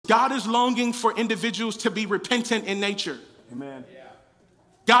God is longing for individuals to be repentant in nature. Amen.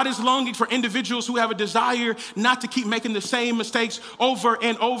 God is longing for individuals who have a desire not to keep making the same mistakes over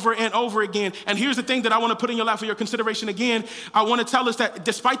and over and over again. And here's the thing that I want to put in your life for your consideration again. I want to tell us that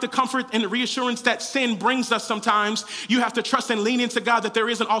despite the comfort and the reassurance that sin brings us sometimes, you have to trust and lean into God, that there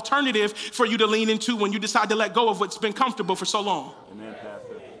is an alternative for you to lean into when you decide to let go of what's been comfortable for so long. Amen,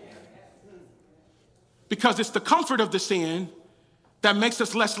 Pastor. Because it's the comfort of the sin that makes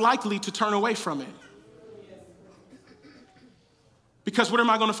us less likely to turn away from it. Because what am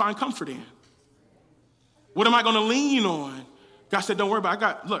I going to find comfort in? What am I going to lean on? God said, don't worry about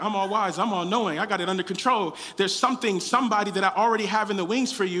it. Look, I'm all wise. I'm all knowing. I got it under control. There's somebody that I already have in the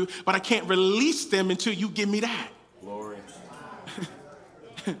wings for you, but I can't release them until you give me that. Glory.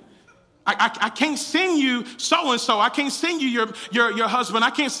 I can't send you so-and-so. I can't send you your husband. I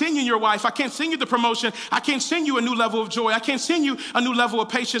can't send you your wife. I can't send you the promotion. I can't send you a new level of joy. I can't send you a new level of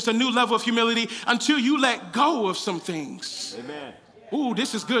patience, a new level of humility until you let go of some things. Amen. Ooh,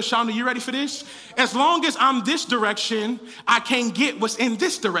 this is good. Shonda, you ready for this? As long as I'm this direction, I can't get what's in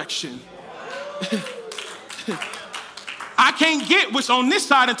this direction. I can't get what's on this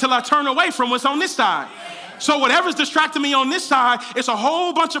side until I turn away from what's on this side. So whatever's distracting me on this side, it's a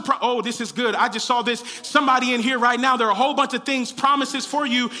whole bunch of, oh, this is good. I just saw this. Somebody in here right now, there are a whole bunch of things, promises for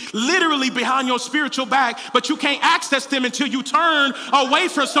you, literally behind your spiritual back, but you can't access them until you turn away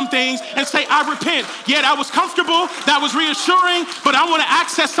from some things and say, I repent. Yeah, that was comfortable, that was reassuring, but I want to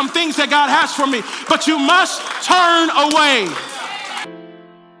access some things that God has for me. But you must turn away.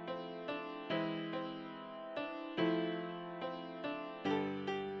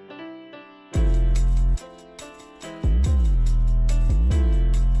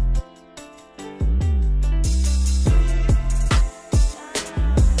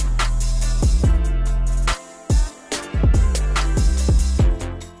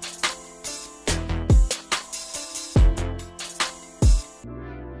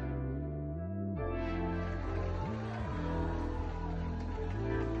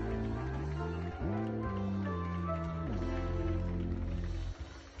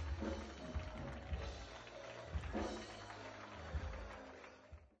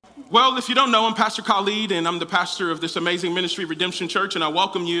 Well, if you don't know, I'm Pastor Khalid, and I'm the pastor of this amazing ministry, Redemption Church, and I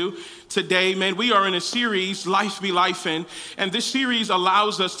welcome you today. Man, we are in a series, Life Be Lifin', and this series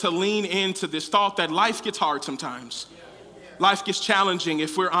allows us to lean into this thought that life gets hard sometimes. Life gets challenging.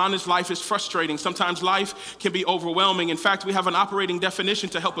 If we're honest, life is frustrating. Sometimes life can be overwhelming. In fact, we have an operating definition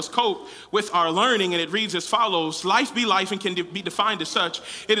to help us cope with our learning, and it reads as follows. Life be life and can be defined as such.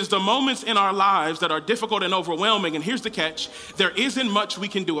 It is the moments in our lives that are difficult and overwhelming, and here's the catch. There isn't much we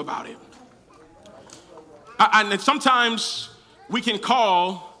can do about it. And sometimes we can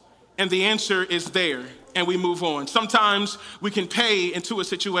call, and the answer is there, and we move on. Sometimes we can pay into a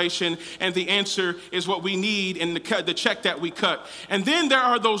situation and the answer is what we need in the check that we cut. And then there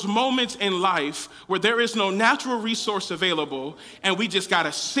are those moments in life where there is no natural resource available and we just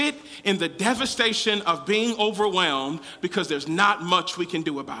gotta sit in the devastation of being overwhelmed because there's not much we can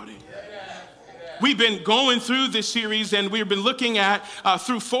do about it. We've been going through this series and we've been looking at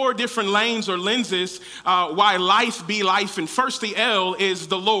through 4 different lanes or lenses why life be life. And first, the L is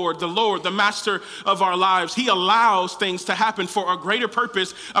the Lord, the master of our lives. He allows things to happen for a greater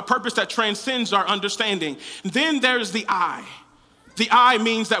purpose, a purpose that transcends our understanding. Then there's the I. The I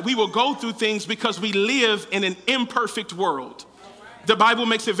means that we will go through things because we live in an imperfect world. The Bible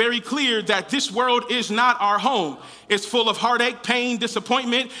makes it very clear that this world is not our home. It's full of heartache, pain,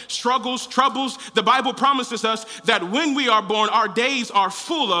 disappointment, struggles, troubles. The Bible promises us that when we are born, our days are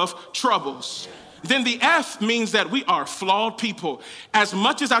full of troubles. Then the F means that we are flawed people. As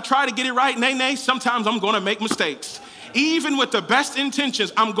much as I try to get it right, nay, sometimes I'm going to make mistakes. Even with the best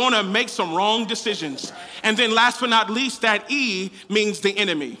intentions, I'm going to make some wrong decisions. And then last but not least, that E means the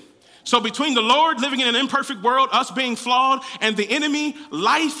enemy. So between the Lord living in an imperfect world, us being flawed, and the enemy,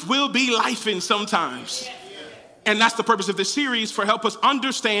 life will be lifing sometimes. And that's the purpose of this series, for help us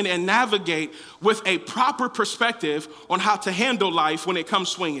understand and navigate with a proper perspective on how to handle life when it comes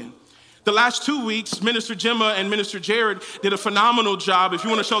swinging. The last 2 weeks, Minister Gemma and Minister Jared did a phenomenal job. If you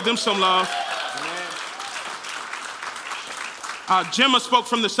want to show them some love. Gemma spoke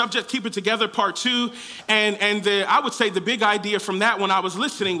from the subject, Keep It Together, part 2. And I would say the big idea from that when I was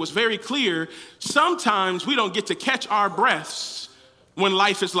listening was very clear. Sometimes we don't get to catch our breaths when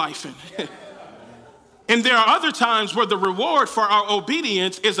life is lifing. And there are other times where the reward for our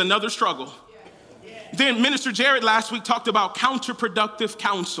obedience is another struggle. Then Minister Jared last week talked about counterproductive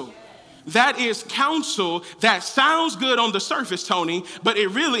counsel. That is counsel that sounds good on the surface, Tony, but it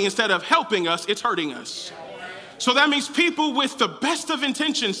really, instead of helping us, it's hurting us. So that means people with the best of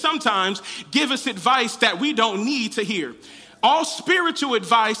intentions sometimes give us advice that we don't need to hear. All spiritual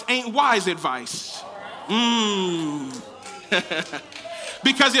advice ain't wise advice.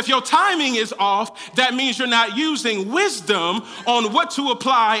 Because if your timing is off, that means you're not using wisdom on what to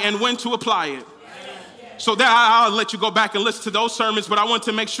apply and when to apply it. So that I'll let you go back and listen to those sermons, but I want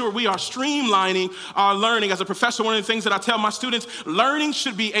to make sure we are streamlining our learning. As a professor, one of the things that I tell my students, learning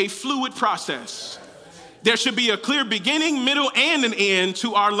should be a fluid process. There should be a clear beginning, middle, and an end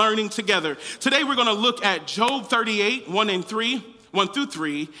to our learning together. Today, we're going to look at Job 38, 1 through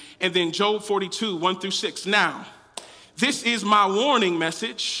 3, and then Job 42, 1 through 6. Now, this is my warning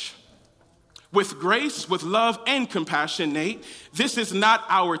message. With grace, with love, and compassion, Nate. This is not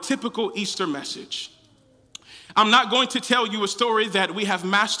our typical Easter message. I'm not going to tell you a story that we have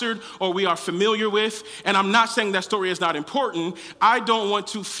mastered or we are familiar with, and I'm not saying that story is not important. I don't want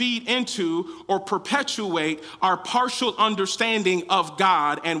to feed into or perpetuate our partial understanding of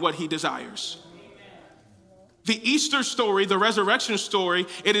God and what he desires. The Easter story, the resurrection story,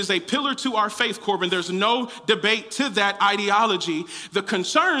 it is a pillar to our faith, Corbin. There's no debate to that ideology. The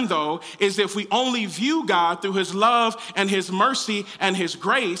concern, though, is if we only view God through his love and his mercy and his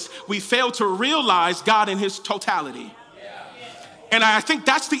grace, we fail to realize God in his totality. And I think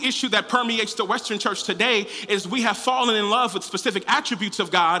that's the issue that permeates the Western church today, is we have fallen in love with specific attributes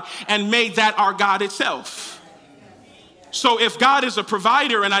of God and made that our God itself. So if God is a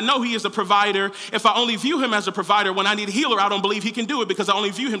provider, and I know he is a provider, if I only view him as a provider, when I need a healer, I don't believe he can do it because I only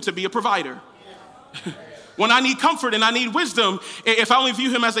view him to be a provider. When I need comfort and I need wisdom, if I only view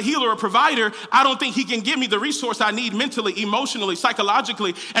him as a healer or provider, I don't think he can give me the resource I need mentally, emotionally,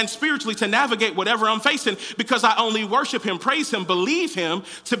 psychologically, and spiritually to navigate whatever I'm facing, because I only worship him, praise him, believe him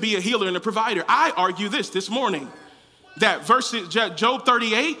to be a healer and a provider. I argue this morning, that verses Job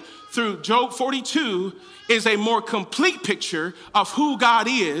 38 through Job 42 is a more complete picture of who God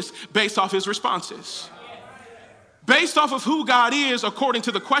is based off his responses. Based off of who God is according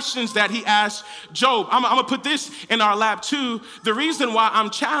to the questions that he asked Job. I'm going to put this in our lap too. The reason why I'm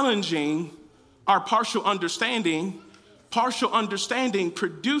challenging our partial understanding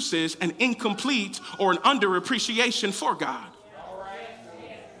produces an incomplete or an underappreciation for God.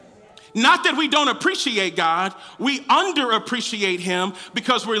 Not that we don't appreciate God, we underappreciate him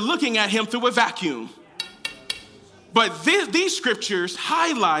because we're looking at him through a vacuum. But these scriptures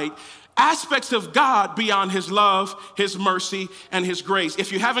highlight aspects of God beyond his love, his mercy, and his grace.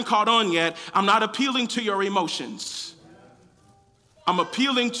 If you haven't caught on yet, I'm not appealing to your emotions. I'm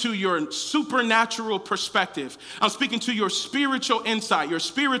appealing to your supernatural perspective. I'm speaking to your spiritual insight, your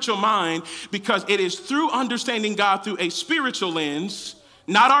spiritual mind, because it is through understanding God through a spiritual lens,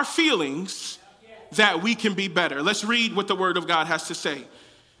 not our feelings, that we can be better. Let's read what the word of God has to say.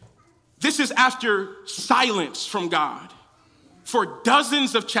 This is after silence from God for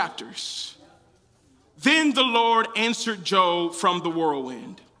dozens of chapters. Then the Lord answered Job from the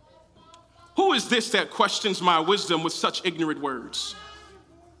whirlwind. Who is this that questions my wisdom with such ignorant words?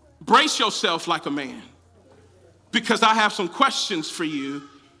 Brace yourself like a man, because I have some questions for you,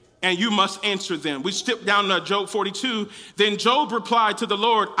 and you must answer them. We skip down to Job 42. Then Job replied to the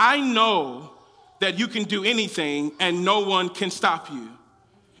Lord, I know that you can do anything, and no one can stop you.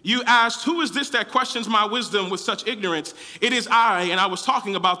 You asked, who is this that questions my wisdom with such ignorance? It is I, and I was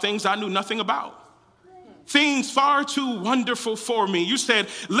talking about things I knew nothing about. Things far too wonderful for me. You said,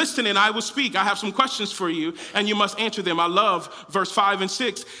 listen and I will speak. I have some questions for you, and you must answer them. I love verse 5 and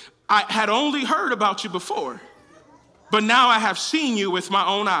 6. I had only heard about you before, but now I have seen you with my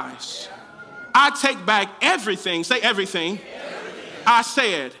own eyes. I take back everything, say everything, I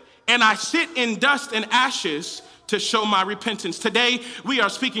said, and I sit in dust and ashes to show my repentance. Today, we are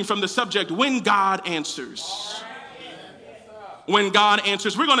speaking from the subject, when God answers. When God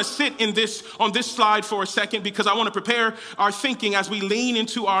answers. We're going to sit on this slide for a second because I want to prepare our thinking as we lean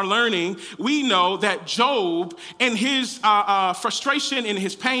into our learning. We know that Job, in his frustration, in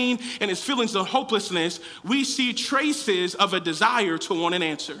his pain, and his feelings of hopelessness, we see traces of a desire to want an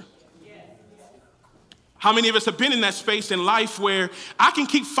answer. How many of us have been in that space in life where I can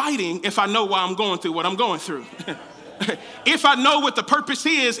keep fighting if I know why I'm going through what I'm going through? If I know what the purpose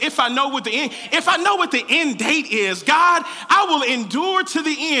is, if I know what the end date is, God, I will endure to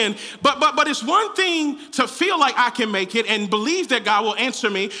the end. But it's one thing to feel like I can make it and believe that God will answer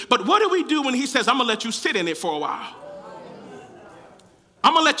me. But what do we do when he says, I'm going to let you sit in it for a while?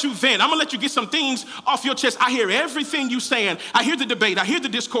 I'm going to let you vent. I'm going to let you get some things off your chest. I hear everything you saying. I hear the debate. I hear the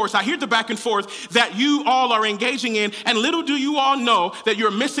discourse. I hear the back and forth that you all are engaging in. And little do you all know that you're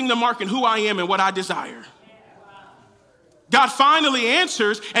missing the mark in who I am and what I desire. God finally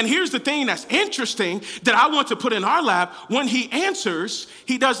answers, and here's the thing that's interesting that I want to put in our lap. When he answers,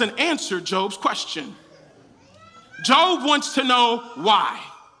 he doesn't answer Job's question. Job wants to know why.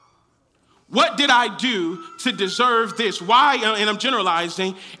 What did I do to deserve this? Why? And I'm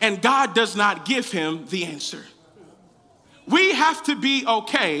generalizing, and God does not give him the answer. We have to be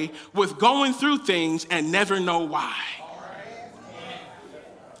okay with going through things and never know why.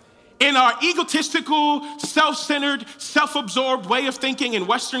 In our egotistical, self-centered, self-absorbed way of thinking in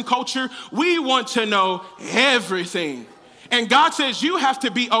Western culture, we want to know everything. And God says you have to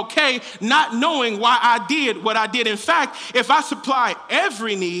be okay not knowing why I did what I did. In fact, if I supply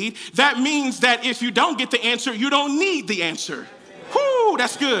every need, that means that if you don't get the answer, you don't need the answer. Whoo,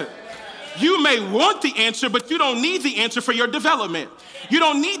 that's good. You may want the answer, but you don't need the answer for your development. You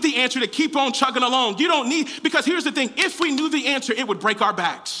don't need the answer to keep on chugging along. You don't need, because here's the thing, if we knew the answer, it would break our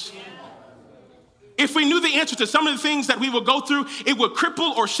backs. If we knew the answer to some of the things that we will go through, it would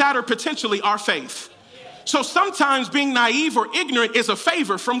cripple or shatter potentially our faith. So sometimes being naive or ignorant is a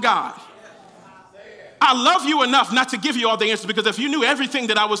favor from God. I love you enough not to give you all the answers, because if you knew everything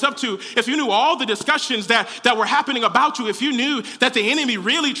that I was up to, if you knew all the discussions that were happening about you, if you knew that the enemy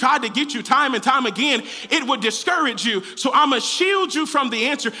really tried to get you time and time again, it would discourage you. So I'm going to shield you from the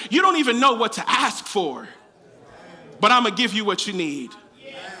answer. You don't even know what to ask for, but I'm going to give you what you need.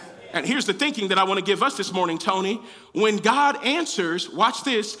 And here's the thinking that I want to give us this morning, Tony. When God answers, watch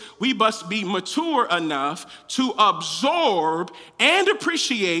this, we must be mature enough to absorb and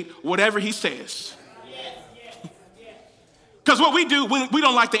appreciate whatever he says. Because what we do when we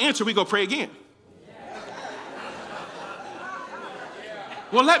don't like the answer, we go pray again.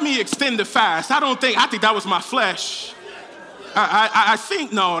 Well, let me extend the fast. I think that was my flesh. I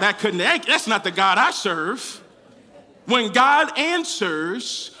think, no, that's not the God I serve. When God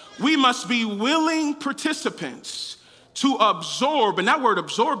answers, we must be willing participants to absorb, and that word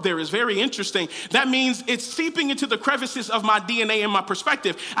absorb there is very interesting. That means it's seeping into the crevices of my DNA and my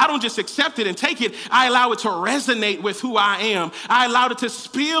perspective. I don't just accept it and take it. I allow it to resonate with who I am. I allow it to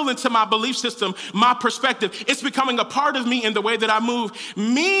spill into my belief system, my perspective. It's becoming a part of me in the way that I move.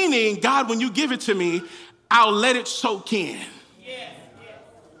 Meaning, God, when you give it to me, I'll let it soak in.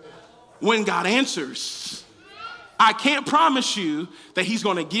 When God answers, I can't promise you that he's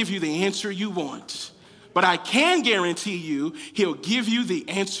going to give you the answer you want, but I can guarantee you he'll give you the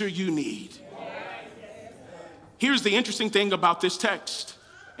answer you need. Here's the interesting thing about this text,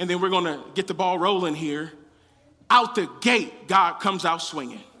 and then we're going to get the ball rolling here. Out the gate, God comes out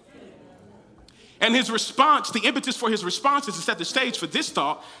swinging. And his response, the impetus for his response is to set the stage for this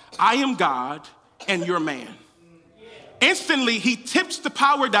thought: I am God and you're man. Instantly, he tips the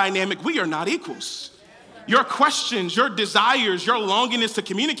power dynamic. We are not equals. Your questions, your desires, your longingness to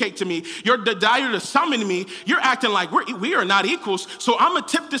communicate to me, your desire to summon me, you're acting like we are not equals. So I'm going to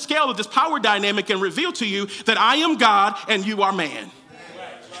tip the scale of this power dynamic and reveal to you that I am God and you are man.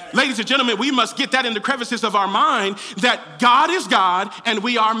 Ladies and gentlemen, we must get that in the crevices of our mind, that God is God and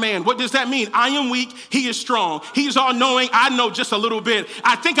we are man. What does that mean? I am weak, he is strong. He's all knowing, I know just a little bit.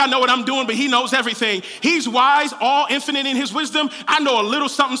 I think I know what I'm doing, but he knows everything. He's wise, all infinite in his wisdom. I know a little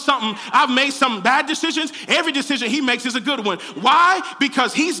something, something. I've made some bad decisions. Every decision he makes is a good one. Why?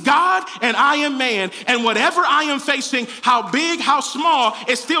 Because he's God and I am man. And whatever I am facing, how big, how small,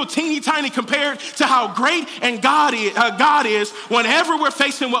 it's still teeny tiny compared to how great and God is whenever we're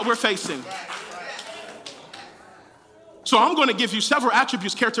facing what we're facing. So I'm going to give you several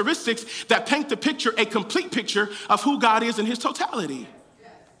attributes, characteristics that paint the picture, a complete picture of who God is in his totality.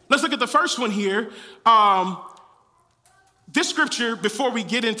 Let's look at the first one here. This scripture, before we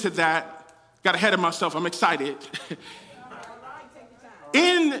get into that, got ahead of myself, I'm excited.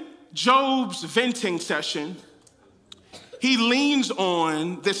 In Job's venting session, he leans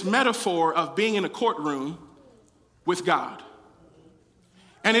on this metaphor of being in a courtroom with God.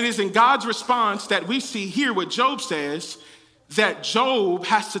 And it is in God's response that we see here what Job says, that Job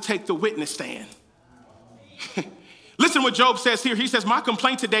has to take the witness stand. Listen what Job says here. He says, my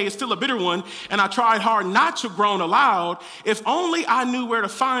complaint today is still a bitter one, and I tried hard not to groan aloud. If only I knew where to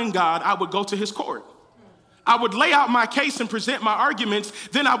find God, I would go to his court. I would lay out my case and present my arguments.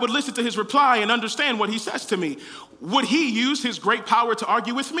 Then I would listen to his reply and understand what he says to me. Would he use his great power to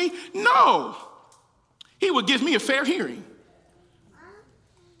argue with me? No. He would give me a fair hearing.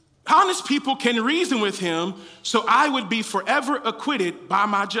 Honest people can reason with him, so I would be forever acquitted by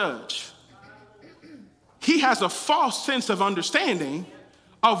my judge. He has a false sense of understanding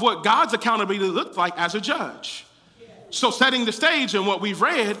of what God's accountability looks like as a judge. So setting the stage and what we've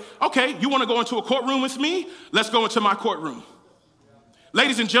read, okay, you want to go into a courtroom with me? Let's go into my courtroom.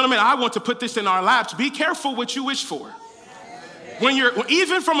 Ladies and gentlemen, I want to put this in our laps. Be careful what you wish for.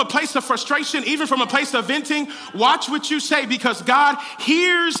 Even from a place of frustration, even from a place of venting, watch what you say, because God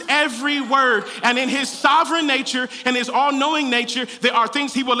hears every word. And in his sovereign nature and his all-knowing nature, there are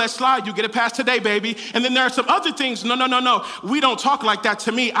things he will let slide. You get it past today, baby. And then there are some other things. No. We don't talk like that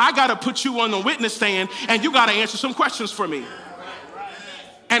to me. I got to put you on the witness stand and you got to answer some questions for me.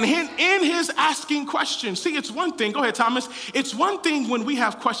 And in his asking questions, see, it's one thing, go ahead, Thomas. It's one thing when we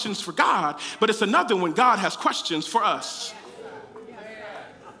have questions for God, but it's another when God has questions for us.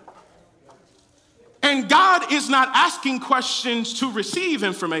 And God is not asking questions to receive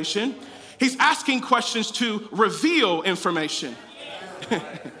information. He's asking questions to reveal information. I'm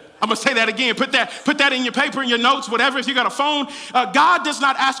gonna say that again. Put that in your paper, in your notes, whatever, if you got a phone. God does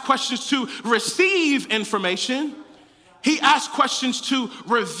not ask questions to receive information. He asks questions to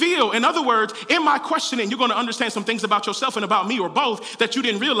reveal. In other words, in my questioning, you're going to understand some things about yourself and about me, or both, that you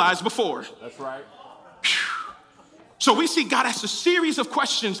didn't realize before. That's right. So we see God asks a series of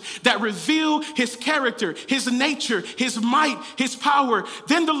questions that reveal his character, his nature, his might, his power.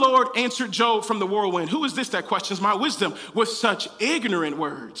 Then the Lord answered Job from the whirlwind. Who is this that questions my wisdom with such ignorant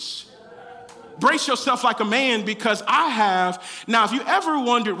words? Brace yourself like a man, because I have. Now, if you ever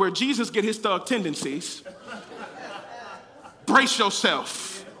wondered where Jesus get his thug tendencies, brace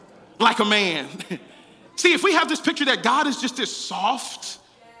yourself like a man. See, if we have this picture that God is just this soft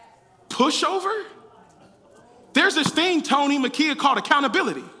pushover, there's this thing, Tony McKee, called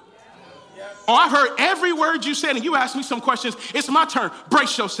accountability. Oh, I've heard every word you said and you asked me some questions. It's my turn.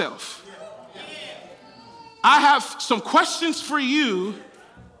 Brace yourself. I have some questions for you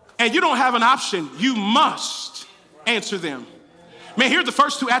and you don't have an option. You must answer them. Man, here are the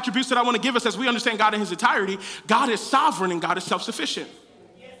first two attributes that I want to give us as we understand God in his entirety. God is sovereign and God is self-sufficient.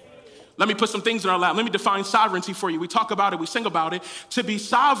 Let me put some things in our lap. Let me define sovereignty for you. We talk about it, we sing about it. To be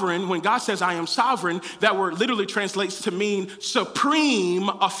sovereign, when God says I am sovereign, that word literally translates to mean supreme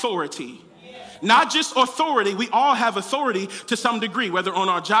authority. Not just authority. We all have authority to some degree, whether on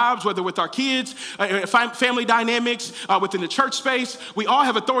our jobs, whether with our kids, family dynamics, within the church space. We all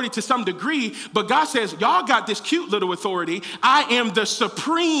have authority to some degree, but God says, y'all got this cute little authority. I am the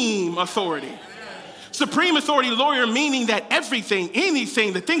supreme authority. Supreme authority, lawyer, meaning that everything,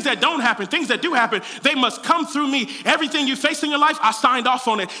 anything, the things that don't happen, things that do happen, they must come through me. Everything you face in your life, I signed off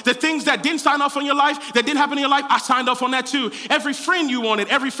on it. The things that didn't sign off on your life, that didn't happen in your life, I signed off on that too. Every friend you wanted,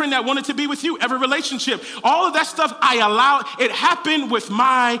 every friend that wanted to be with you, every relationship, all of that stuff, I allowed. It happened with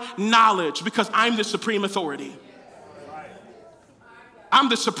my knowledge because I'm the supreme authority. I'm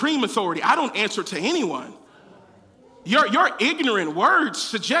the supreme authority. I don't answer to anyone. Your ignorant words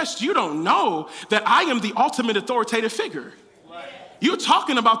suggest you don't know that I am the ultimate authoritative figure. You're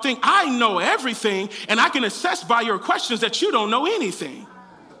talking about things, I know everything, and I can assess by your questions that you don't know anything.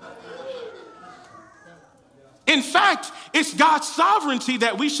 In fact, it's God's sovereignty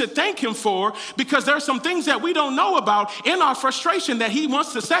that we should thank him for, because there are some things that we don't know about in our frustration that he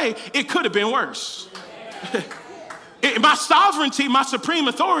wants to say, it could have been worse. My sovereignty, my supreme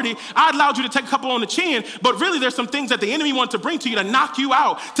authority, I allowed you to take a couple on the chin, but really there's some things that the enemy wants to bring to you to knock you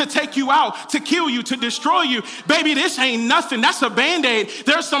out, to take you out, to kill you, to destroy you. Baby, this ain't nothing. That's a Band-Aid.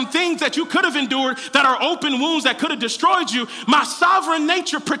 There's some things that you could have endured that are open wounds that could have destroyed you. My sovereign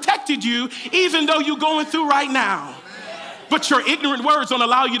nature protected you even though you're going through right now. But your ignorant words don't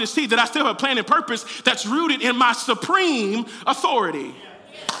allow you to see that I still have a plan and purpose that's rooted in my supreme authority.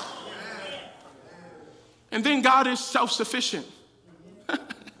 And then God is self-sufficient.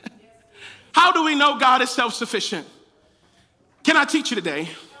 How do we know God is self-sufficient? Can I teach you today?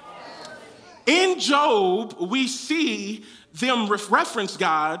 In Job, we see them reference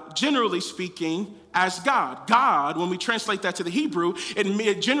God, generally speaking, as God. God, when we translate that to the Hebrew,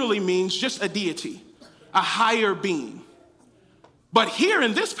 it generally means just a deity, a higher being. But here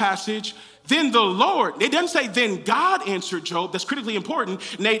in this passage, then the Lord, it doesn't say then God answered Job. That's critically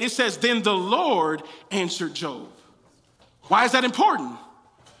important. Nate, it says then the Lord answered Job. Why is that important?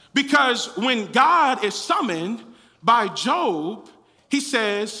 Because when God is summoned by Job, he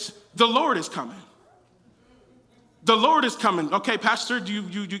says the Lord is coming. The Lord is coming. Okay, Pastor,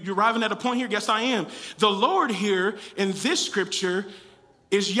 you arriving at a point here? Yes, I am. The Lord here in this scripture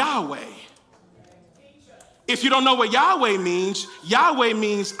is Yahweh. If you don't know what Yahweh means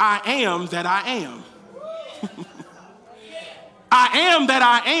I am that I am. I am that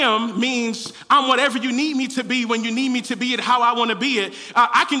I am means I'm whatever you need me to be when you need me to be it, how I want to be it.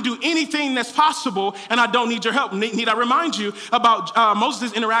 I can do anything that's possible and I don't need your help. Need I remind you about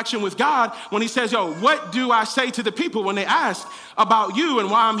Moses' interaction with God when he says, what do I say to the people when they ask about you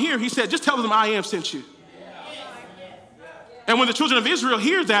and why I'm here? He said, just tell them I am sent you. And when the children of Israel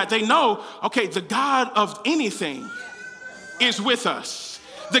hear that, they know, okay, the God of anything is with us.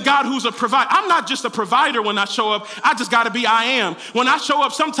 The God who's a provider. I'm not just a provider when I show up. I just got to be I am. When I show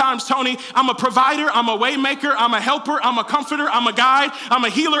up sometimes, Tony, I'm a provider, I'm a way maker, I'm a helper, I'm a comforter, I'm a guide, I'm a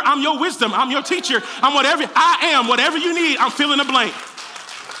healer, I'm your wisdom, I'm your teacher, I'm whatever. I am whatever you need. I'm fill in the blank.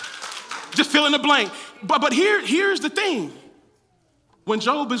 Just fill in the blank. But here's the thing. When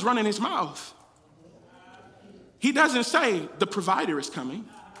Job is running his mouth, he doesn't say the provider is coming.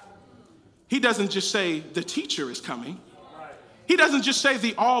 He doesn't just say the teacher is coming. He doesn't just say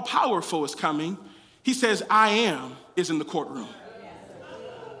the all-powerful is coming. He says, I am is in the courtroom.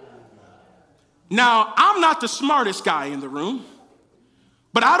 Now, I'm not the smartest guy in the room,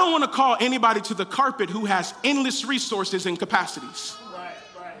 but I don't want to call anybody to the carpet who has endless resources and capacities.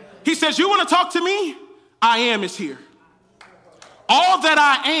 He says, you want to talk to me? I am is here. All that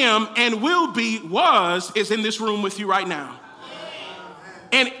I am and will be is in this room with you right now.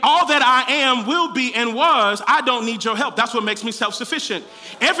 And all that I am, will be, and was, I don't need your help. That's what makes me self-sufficient.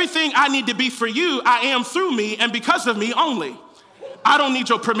 Everything I need to be for you, I am through me and because of me only. I don't need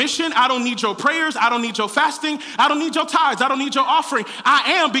your permission. I don't need your prayers. I don't need your fasting. I don't need your tithes. I don't need your offering.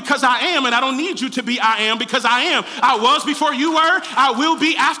 I am because I am, and I don't need you to be I am because I am. I was before you were. I will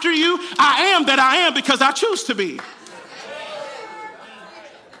be after you. I am that I am because I choose to be.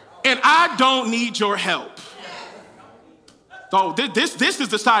 And I don't need your help. Oh, this is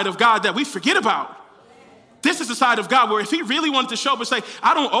the side of God that we forget about. This is the side of God where if he really wanted to show up and say,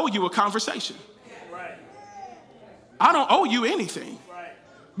 I don't owe you a conversation. Right. I don't owe you anything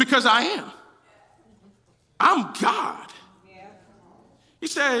because I am. I'm God. Yeah. He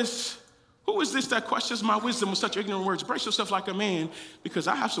says, who is this that questions my wisdom with such ignorant words? Brace yourself like a man because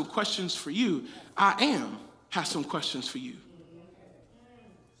I have some questions for you. I am has some questions for you.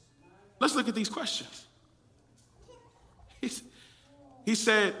 Let's look at these questions. He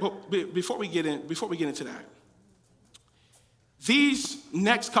said, well, before we get into that, these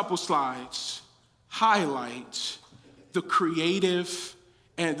next couple slides highlight the creative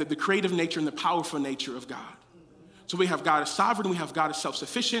and the creative nature and the powerful nature of God. So we have God as sovereign, we have God as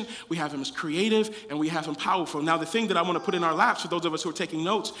self-sufficient, we have him as creative, and we have him powerful. Now, the thing that I want to put in our laps for those of us who are taking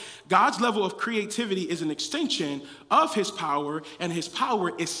notes, God's level of creativity is an extension of his power, and his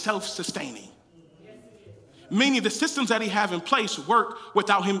power is self-sustaining. Meaning the systems that he have in place work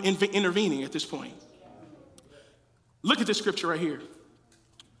without him intervening at this point. Look at this scripture right here.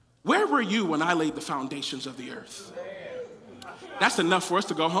 Where were you when I laid the foundations of the earth? That's enough for us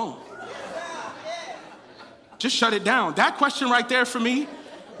to go home. Just shut it down. That question right there for me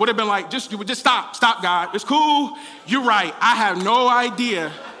would have been like, just stop, God. It's cool. You're right. I have no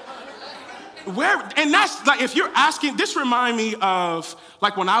idea. Where, and that's like, if you're asking, this remind me of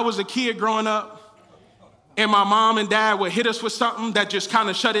like when I was a kid growing up, and my mom and dad would hit us with something that just kind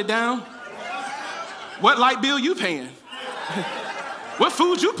of shut it down. What light bill you paying? What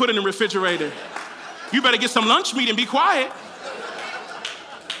food you put in the refrigerator? You better get some lunch meat and be quiet.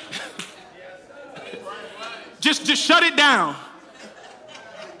 Just shut it down.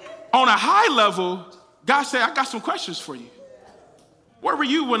 On a high level, God said, I got some questions for you. Where were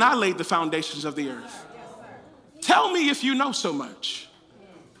you when I laid the foundations of the earth? Tell me if you know so much.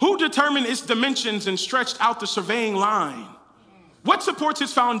 Who determined its dimensions and stretched out the surveying line? What supports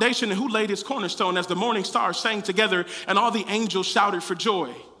its foundation and who laid its cornerstone as the morning stars sang together and all the angels shouted for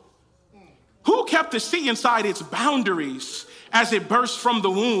joy? Who kept the sea inside its boundaries as it burst from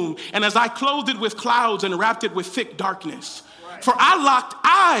the womb and as I clothed it with clouds and wrapped it with thick darkness? For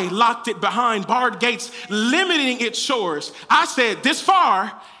I locked it behind barred gates, limiting its shores. I said, this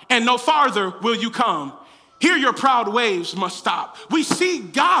far and no farther will you come. Here your proud waves must stop. We see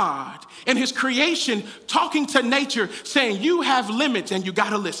God in his creation talking to nature, saying, you have limits and you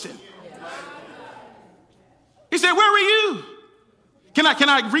gotta listen. He said, where were you? Can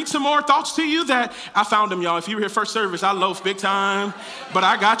I read some more thoughts to you that I found them, y'all. If you were here first service, I loaf big time, but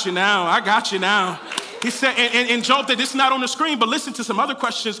I got you now. He said, and Job, that this is not on the screen, but listen to some other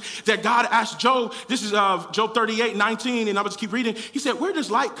questions that God asked Job. This is Job 38:19, and I will just keep reading. He said, where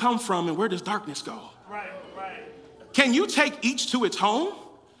does light come from and where does darkness go? Right. Can you take each to its home?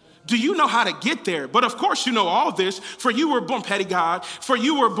 Do you know how to get there? But of course you know all this, for you were born, petty God, for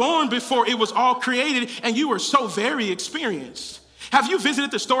you were born before it was all created, and you were so very experienced. Have you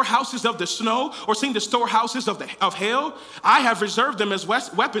visited the storehouses of the snow or seen the storehouses of hell? I have reserved them as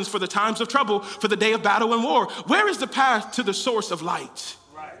weapons for the times of trouble, for the day of battle and war. Where is the path to the source of light?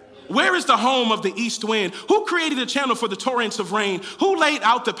 Right. Where is the home of the east wind? Who created a channel for the torrents of rain? Who laid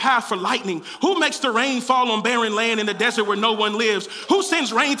out the path for lightning? Who makes the rain fall on barren land in the desert where no one lives? Who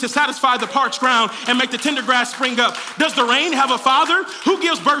sends rain to satisfy the parched ground and make the tender grass spring up? Does the rain have a father? Who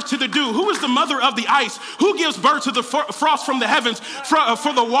gives birth to the dew? Who is the mother of the ice? Who gives birth to the frost from the heavens?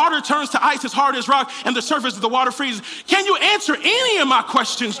 For the water turns to ice as hard as rock, and the surface of the water freezes. Can you answer any of my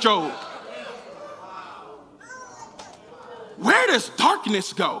questions, Job? Where does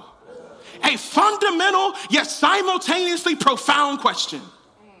darkness go? A fundamental yet simultaneously profound question.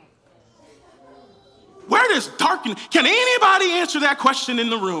 Where does darkness? Can anybody answer that question in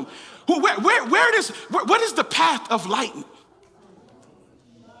the room? What is the path of lightning?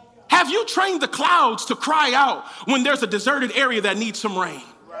 Have you trained the clouds to cry out when there's a deserted area that needs some rain?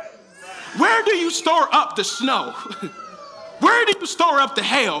 Where do you store up the snow? Where do you store up the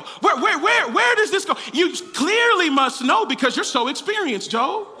hail? Where does this go? You clearly must know because you're so experienced,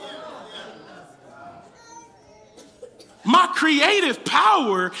 Joe. My creative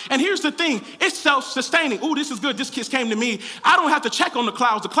power, and here's the thing, it's self-sustaining. Oh, this is good. This kiss came to me. I don't have to check on the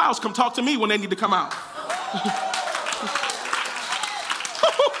clouds. The clouds come talk to me when they need to come out.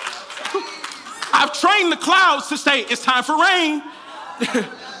 I've trained the clouds to say, it's time for rain.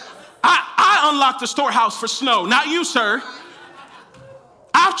 I unlock the storehouse for snow, not you, sir.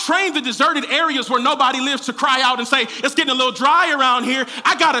 I've trained the deserted areas where nobody lives to cry out and say, it's getting a little dry around here.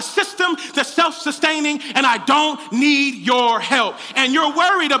 I got a system that's self-sustaining and I don't need your help. And you're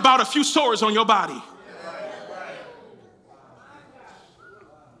worried about a few sores on your body.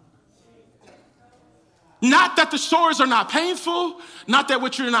 Not that the sores are not painful, not that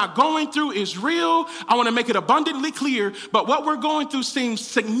what you're not going through is real. I want to make it abundantly clear, but what we're going through seems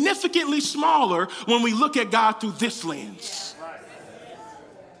significantly smaller when we look at God through this lens.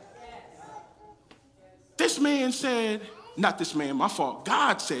 This man said, not this man, my fault.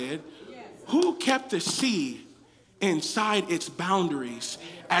 God said, who kept the sea inside its boundaries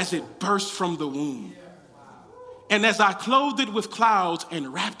as it burst from the womb? And as I clothed it with clouds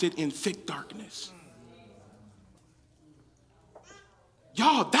and wrapped it in thick darkness.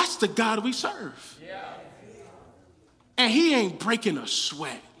 Y'all, that's the God we serve. And he ain't breaking a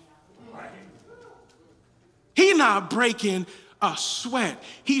sweat. He not breaking a sweat.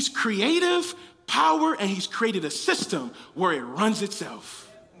 He's creative power, and he's created a system where it runs itself.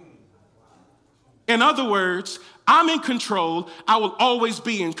 In other words, I'm in control. I will always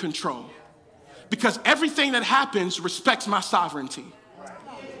be in control because everything that happens respects my sovereignty.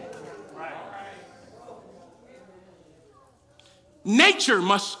 Nature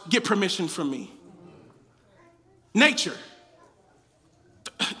must get permission from me. Nature.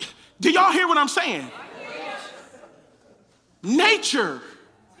 Do y'all hear what I'm saying? Nature.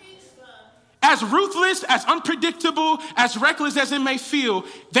 As ruthless, as unpredictable, as reckless as it may feel,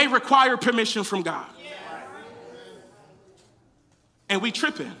 they require permission from God. And we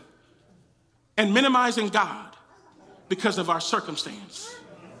tripping and minimizing God because of our circumstance.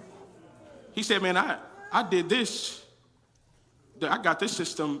 He said, man, I did this. I got this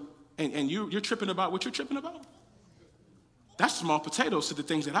system, and you're tripping about what you're tripping about? That's small potatoes to the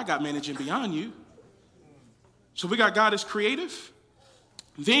things that I got managing beyond you. So we got God as creative.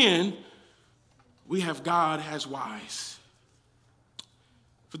 Then we have God as wise.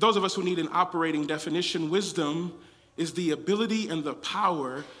 For those of us who need an operating definition, wisdom is the ability and the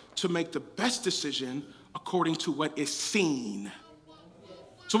power to make the best decision according to what is seen.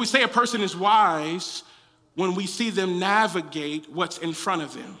 So we say a person is wise when we see them navigate what's in front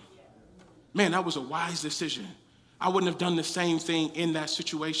of them. Man, that was a wise decision. I wouldn't have done the same thing in that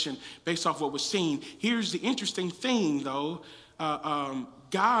situation based off what was seen. Here's the interesting thing, though.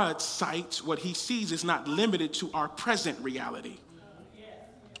 God's sight, what he sees, is not limited to our present reality.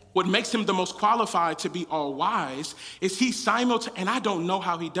 What makes him the most qualified to be all wise is he and I don't know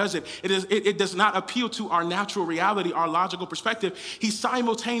how he does it. It does not appeal to our natural reality, our logical perspective. He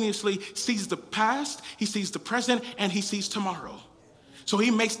simultaneously sees the past, he sees the present, and he sees tomorrow. So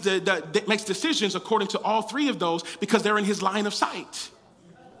he makes decisions according to all three of those because they're in his line of sight.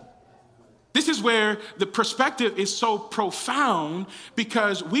 This is where the perspective is so profound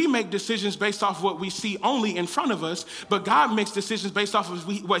because we make decisions based off what we see only in front of us, but God makes decisions based off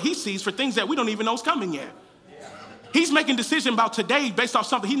of what he sees for things that we don't even know is coming yet. He's making decisions about today based off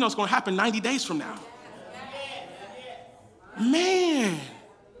something he knows is going to happen 90 days from now. Man.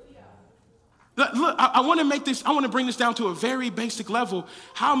 Look, I want to bring this down to a very basic level.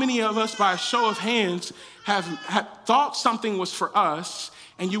 How many of us, by a show of hands, have thought something was for us,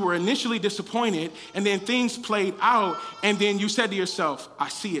 and you were initially disappointed, and then things played out, and then you said to yourself, I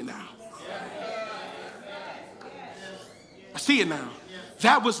see it now. I see it now.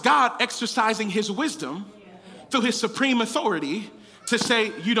 That was God exercising his wisdom through his supreme authority to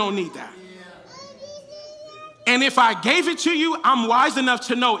say, you don't need that. And if I gave it to you, I'm wise enough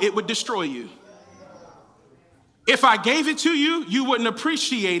to know it would destroy you. If I gave it to you, you wouldn't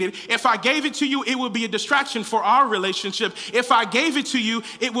appreciate it. If I gave it to you, it would be a distraction for our relationship. If I gave it to you,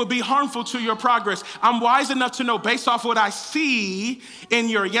 it would be harmful to your progress. I'm wise enough to know, based off what I see in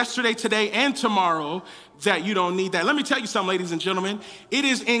your yesterday, today, and tomorrow, that you don't need that. Let me tell you something, ladies and gentlemen. It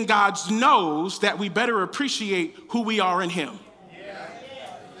is in God's nose that we better appreciate who we are in him.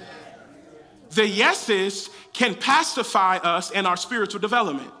 The yeses can pacify us in our spiritual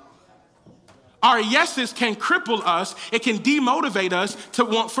development. Our yeses can cripple us. It can demotivate us to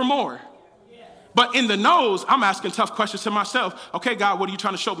want for more. But in the no's, I'm asking tough questions to myself. Okay, God, what are you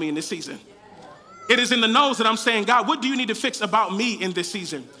trying to show me in this season? It is in the no's that I'm saying, God, what do you need to fix about me in this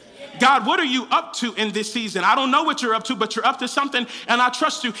season? God, what are you up to in this season? I don't know what you're up to, but you're up to something, and I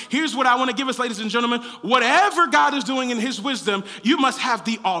trust you. Here's what I want to give us, ladies and gentlemen. Whatever God is doing in his wisdom, you must have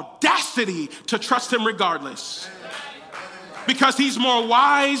the audacity to trust him regardless. Because he's more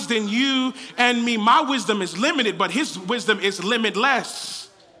wise than you and me. My wisdom is limited, but his wisdom is limitless.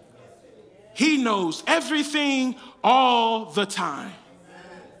 He knows everything all the time.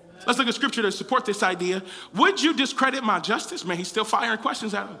 Let's look at scripture to support this idea. Would you discredit my justice? Man, he's still firing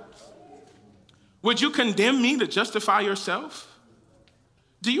questions at him. Would you condemn me to justify yourself?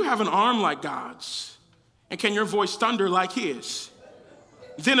 Do you have an arm like God's? And can your voice thunder like his?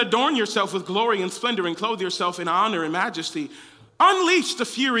 Then adorn yourself with glory and splendor and clothe yourself in honor and majesty. Unleash the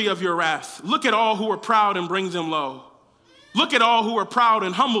fury of your wrath. Look at all who are proud and bring them low. Look at all who are proud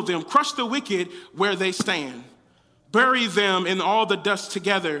and humble them. Crush the wicked where they stand. Bury them in all the dust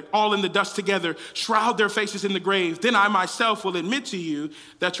together, all in the dust together. Shroud their faces in the grave. Then I myself will admit to you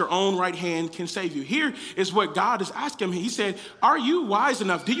that your own right hand can save you. Here is what God is asking him. He said, are you wise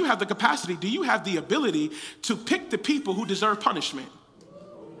enough? Do you have the capacity? Do you have the ability to pick the people who deserve punishment?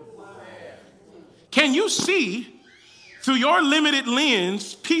 Can you see through your limited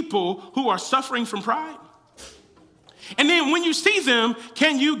lens people who are suffering from pride? And then when you see them,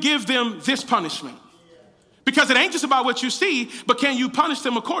 can you give them this punishment? Because it ain't just about what you see, but can you punish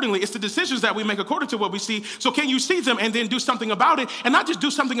them accordingly? It's the decisions that we make according to what we see. So can you see them and then do something about it? And not just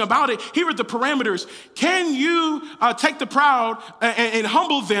do something about it. Here are the parameters. Can you take the proud and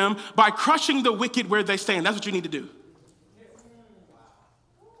humble them by crushing the wicked where they stand? That's what you need to do.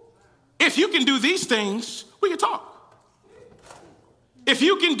 If you can do these things, we can talk. If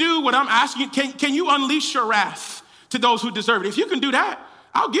you can do what I'm asking, can you unleash your wrath to those who deserve it? If you can do that,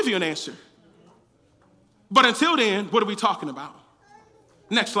 I'll give you an answer. But until then, what are we talking about?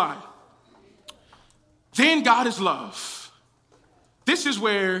 Next slide. Then God is love. This is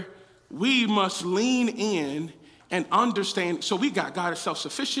where we must lean in and understand. So we got God is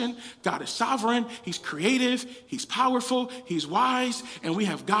self-sufficient, God is sovereign, he's creative, he's powerful, he's wise, and we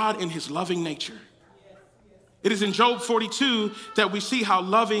have God in his loving nature. It is in Job 42 that we see how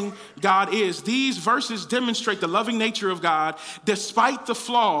loving God is. These verses demonstrate the loving nature of God despite the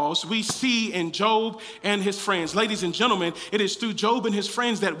flaws we see in Job and his friends. Ladies and gentlemen, it is through Job and his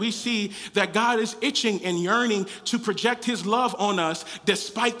friends that we see that God is itching and yearning to project his love on us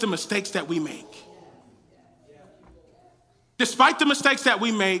despite the mistakes that we make. Despite the mistakes that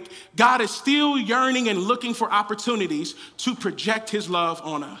we make, God is still yearning and looking for opportunities to project his love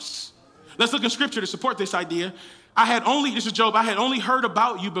on us. Let's look in scripture to support this idea. This is Job, I had only heard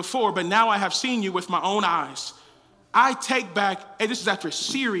about you before, but now I have seen you with my own eyes. I take back, and this is after a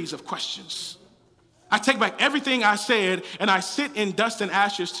series of questions. I take back everything I said, and I sit in dust and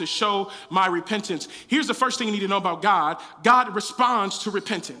ashes to show my repentance. Here's the first thing you need to know about God. God responds to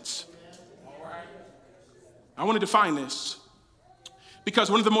repentance. I want to define this.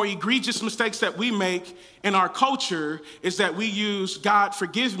 Because one of the more egregious mistakes that we make in our culture is that we use God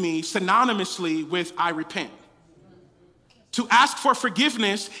forgive me synonymously with I repent. To ask for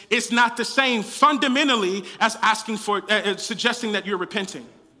forgiveness is not the same fundamentally as asking for, suggesting that you're repenting.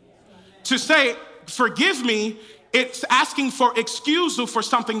 To say forgive me, it's asking for excusal for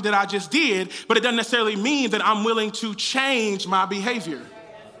something that I just did, but it doesn't necessarily mean that I'm willing to change my behavior.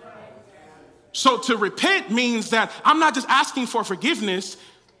 So to repent means that I'm not just asking for forgiveness.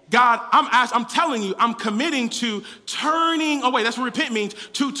 God, I'm telling you, I'm committing to turning away. That's what repent means,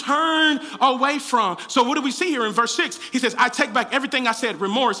 to turn away from. So what do we see here in verse 6? He says, I take back everything I said,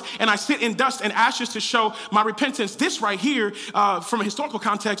 remorse, and I sit in dust and ashes to show my repentance. This right here, from a historical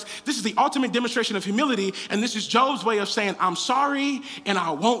context, this is the ultimate demonstration of humility, and this is Job's way of saying, I'm sorry, and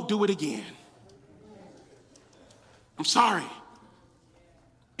I won't do it again. I'm sorry.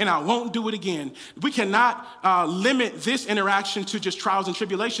 and I won't do it again. We cannot limit this interaction to just trials and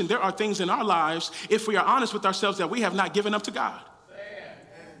tribulation. There are things in our lives, if we are honest with ourselves, that we have not given up to God.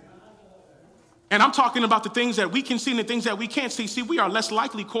 And I'm talking about the things that we can see and the things that we can't see. See, we are less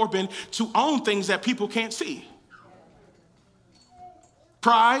likely, Corbin, to own things that people can't see.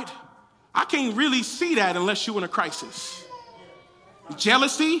 Pride, I can't really see that unless you're in a crisis.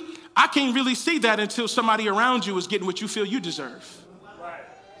 Jealousy, I can't really see that until somebody around you is getting what you feel you deserve.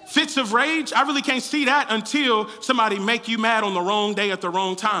 Fits of rage, I really can't see that until somebody make you mad on the wrong day at the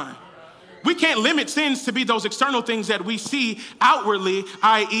wrong time. We can't limit sins to be those external things that we see outwardly,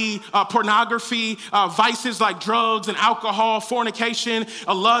 i.e. Pornography, vices like drugs and alcohol, fornication,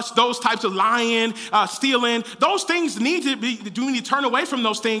 lust, those types of lying, stealing. Those things we need to turn away from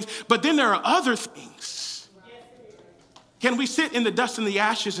those things, but then there are other things. Can we sit in the dust and the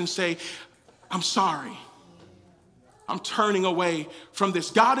ashes and say, I'm sorry. I'm turning away from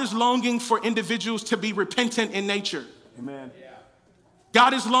this. God is longing for individuals to be repentant in nature. Amen.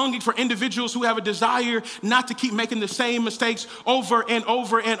 God is longing for individuals who have a desire not to keep making the same mistakes over and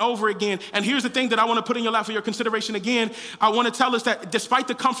over and over again. And here's the thing that I want to put in your lap for your consideration again. I want to tell us that despite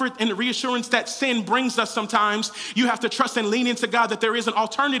the comfort and the reassurance that sin brings us sometimes, you have to trust and lean into God that there is an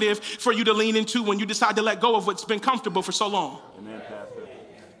alternative for you to lean into when you decide to let go of what's been comfortable for so long. Amen, Pastor.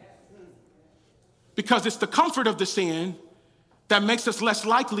 Because it's the comfort of the sin that makes us less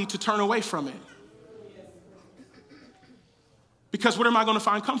likely to turn away from it. Because what am I going to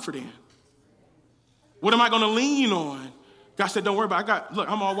find comfort in? What am I going to lean on? God said, don't worry about it. Look,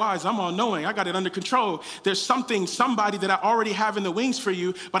 I'm all wise. I'm all knowing. I got it under control. There's somebody that I already have in the wings for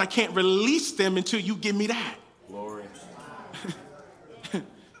you, but I can't release them until you give me that. Glory.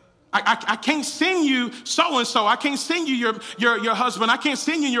 I can't send you so-and-so. I can't send you your husband. I can't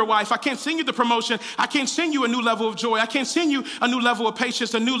send you your wife. I can't send you the promotion. I can't send you a new level of joy. I can't send you a new level of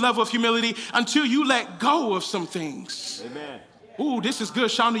patience, a new level of humility until you let go of some things. Amen. Ooh, this is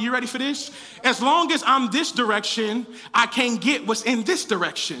good. Shonda, you ready for this? As long as I'm this direction, I can't get what's in this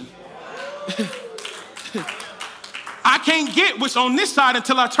direction. I can't get what's on this side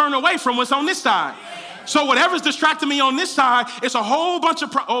until I turn away from what's on this side. So whatever's distracting me on this side, it's a whole bunch of,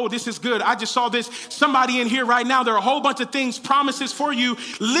 oh, this is good. I just saw this. Somebody in here right now, there are a whole bunch of things, promises for you,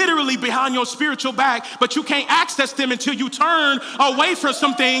 literally behind your spiritual back, but you can't access them until you turn away from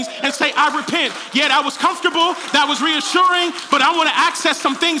some things and say, I repent. Yeah, that was comfortable, that was reassuring, but I want to access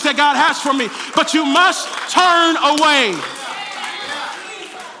some things that God has for me. But you must turn away.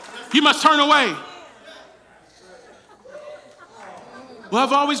 You must turn away. Well,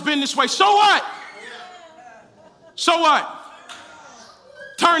 I've always been this way. So what? So what?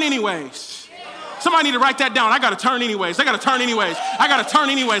 Turn anyways. Somebody need to write that down. I got to turn anyways. I got to turn anyways. I got to turn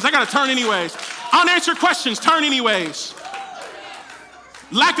anyways. I got to turn anyways. Unanswered questions, turn anyways.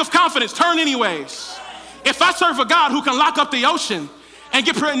 Lack of confidence, turn anyways. If I serve a God who can lock up the ocean and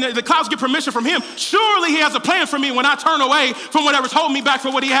the clouds get permission from him, surely he has a plan for me when I turn away from whatever's holding me back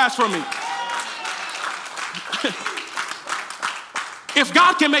for what he has for me. If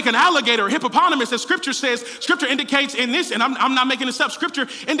God can make an alligator, a hippopotamus, as scripture says, scripture indicates in this, and I'm not making this up, scripture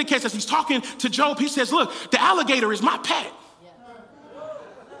indicates as he's talking to Job, he says, look, the alligator is my pet.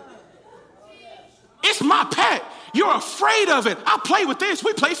 It's my pet. You're afraid of it. I play with this.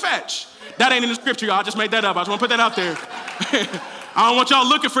 We play fetch. That ain't in the scripture, y'all. I just made that up. I just want to put that out there. I don't want y'all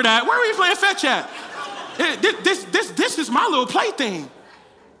looking for that. Where are you playing fetch at? This is my little plaything.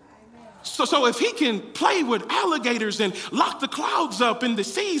 So if he can play with alligators and lock the clouds up in the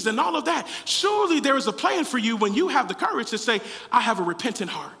seas and all of that, surely there is a plan for you when you have the courage to say, I have a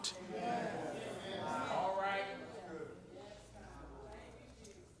repentant heart. All right.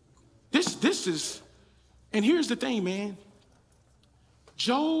 This is, and here's the thing, man.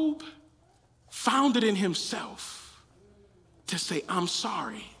 Job found it in himself to say, I'm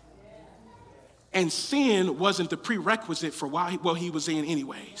sorry. And sin wasn't the prerequisite for what he was in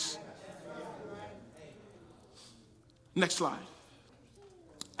anyways. Next slide.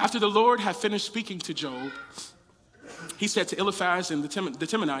 After the Lord had finished speaking to Job, he said to Eliphaz and the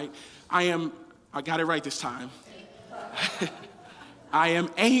Temanite, I got it right this time. I am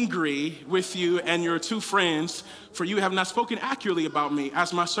angry with you and your two friends, for you have not spoken accurately about me,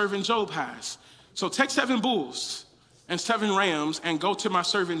 as my servant Job has. So take 7 bulls and 7 rams and go to my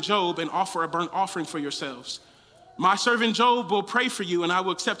servant Job and offer a burnt offering for yourselves. My servant Job will pray for you, and I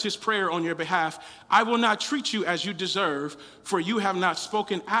will accept his prayer on your behalf. I will not treat you as you deserve, for you have not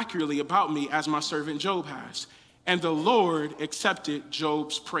spoken accurately about me as my servant Job has. And the Lord accepted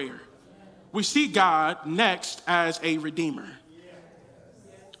Job's prayer. We see God next as a redeemer.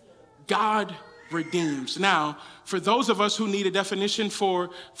 God redeems. Now, for those of us who need a definition for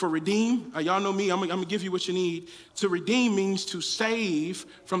redeem, y'all know me, I'm gonna give you what you need. To redeem means to save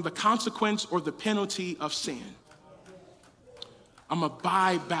from the consequence or the penalty of sin. I'm gonna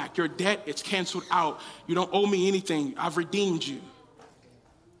buy back. Your debt, it's canceled out. You don't owe me anything. I've redeemed you.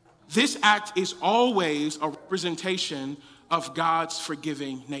 This act is always a representation of God's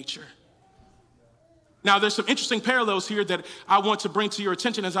forgiving nature. Now, there's some interesting parallels here that I want to bring to your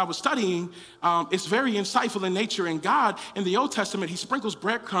attention as I was studying. It's very insightful in nature. And God, in the Old Testament, he sprinkles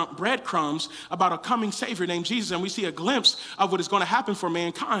breadcrumbs about a coming Savior named Jesus, and we see a glimpse of what is going to happen for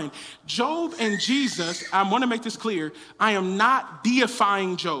mankind. Job and Jesus, I want to make this clear, I am not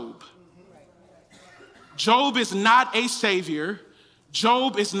deifying Job. Job is not a savior.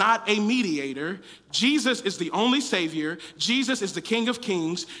 Job is not a mediator. Jesus is the only Savior. Jesus is the King of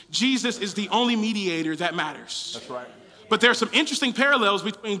Kings. Jesus is the only mediator that matters. That's right. But there are some interesting parallels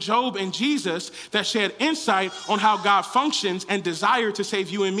between Job and Jesus that shed insight on how God functions and desire to save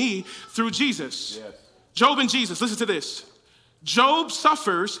you and me through Jesus. Yes. Job and Jesus, listen to this. Job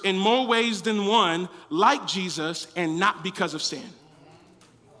suffers in more ways than one, like Jesus, and not because of sin.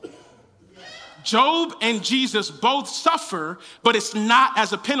 Job and Jesus both suffer, but it's not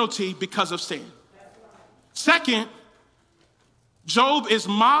as a penalty because of sin. Second, Job is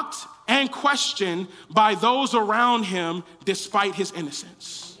mocked and questioned by those around him despite his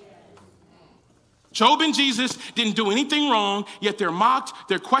innocence. Job and Jesus didn't do anything wrong, yet they're mocked,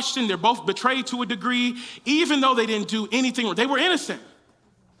 they're questioned, they're both betrayed to a degree, even though they didn't do anything wrong. They were innocent.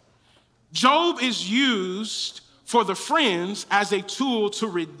 Job is used for the friends as a tool to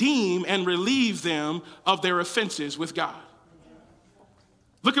redeem and relieve them of their offenses with God.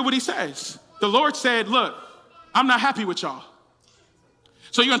 Look at what he says. The Lord said, look, I'm not happy with y'all.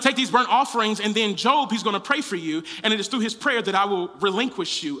 So you're gonna take these burnt offerings, and then Job, he's gonna pray for you, and it is through his prayer that I will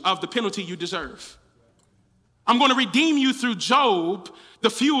relinquish you of the penalty you deserve. I'm gonna redeem you through Job, the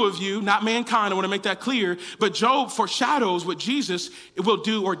few of you, not mankind, I wanna make that clear, but Job foreshadows what Jesus will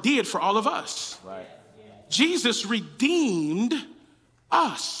do or did for all of us. Right. Jesus redeemed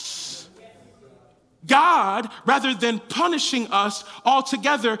us. God, rather than punishing us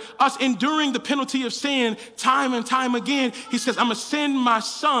altogether, us enduring the penalty of sin time and time again, he says, I'm gonna send my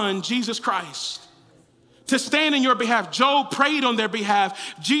son, Jesus Christ, to stand in your behalf. Job prayed on their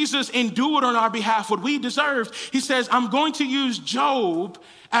behalf. Jesus endured on our behalf what we deserved. He says, I'm going to use Job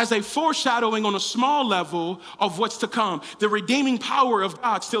as a foreshadowing on a small level of what's to come. The redeeming power of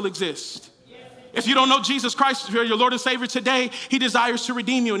God still exists. If you don't know Jesus Christ, if you're your Lord and Savior today, he desires to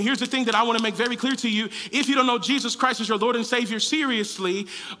redeem you. And here's the thing that I want to make very clear to you. If you don't know Jesus Christ as your Lord and Savior seriously,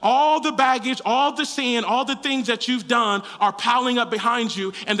 all the baggage, all the sin, all the things that you've done are piling up behind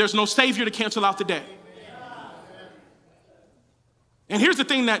you, and there's no Savior to cancel out the debt. And here's the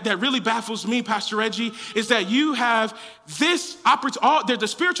thing that really baffles me, Pastor Reggie, is that you have this opportunity. The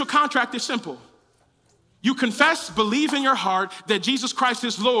spiritual contract is simple. You confess, believe in your heart that Jesus Christ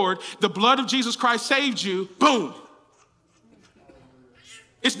is Lord. The blood of Jesus Christ saved you. Boom.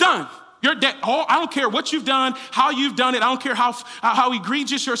 It's done. You're dead. Oh, I don't care what you've done, how you've done it. I don't care how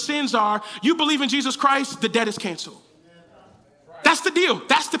egregious your sins are. You believe in Jesus Christ, the debt is canceled. That's the deal.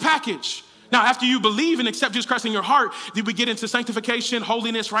 That's the package. Now, after you believe and accept Jesus Christ in your heart, then we get into sanctification,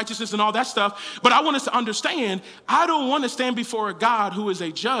 holiness, righteousness, and all that stuff. But I want us to understand, I don't want to stand before a God who is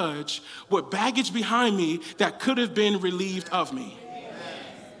a judge with baggage behind me that could have been relieved of me.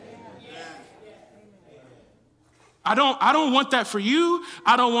 I don't want that for you.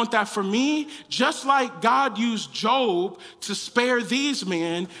 I don't want that for me. Just like God used Job to spare these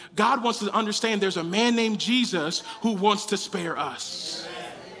men, God wants to understand there's a man named Jesus who wants to spare us.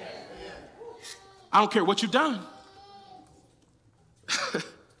 I don't care what you've done.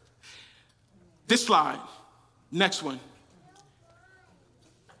 This slide, next one.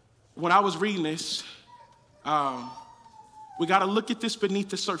 When I was reading this, we got to look at this beneath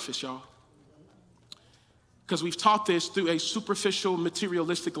the surface, y'all. Because we've taught this through a superficial,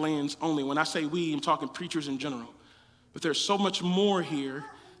 materialistic lens only. When I say we, I'm talking preachers in general. But there's so much more here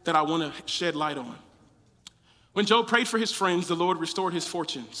that I want to shed light on. When Job prayed for his friends, the Lord restored his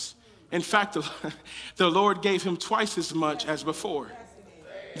fortunes. In fact, the Lord gave him twice as much as before.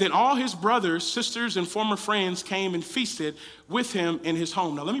 Then all his brothers, sisters, and former friends came and feasted with him in his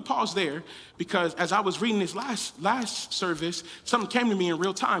home. Now, let me pause there, because as I was reading this last service, something came to me in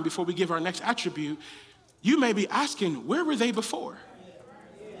real time before we give our next attribute. You may be asking, where were they before?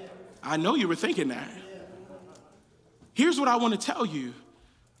 I know you were thinking that. Here's what I want to tell you.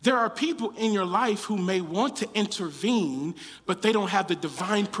 There are people in your life who may want to intervene, but they don't have the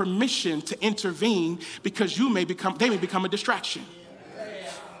divine permission to intervene because they may become a distraction.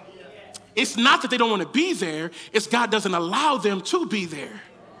 It's not that they don't want to be there, it's God doesn't allow them to be there.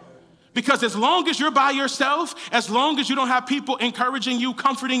 Because as long as you're by yourself, as long as you don't have people encouraging you,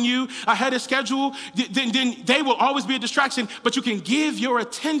 comforting you ahead of schedule, then they will always be a distraction, but you can give your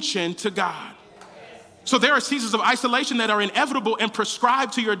attention to God. So there are seasons of isolation that are inevitable and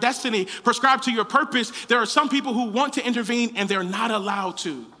prescribed to your destiny, prescribed to your purpose. There are some people who want to intervene and they're not allowed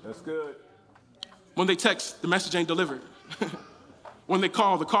to. That's good. When they text, the message ain't delivered. When they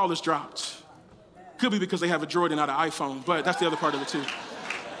call, the call is dropped. Could be because they have a Droid and not an iPhone, but that's the other part of it too.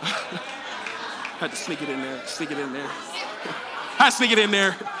 Had to sneak it in there, I sneak it in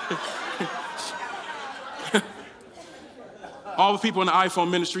there. All the people in the iPhone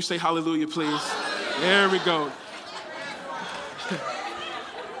ministry say hallelujah, please. There we go.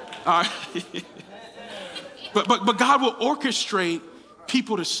 All right. But God will orchestrate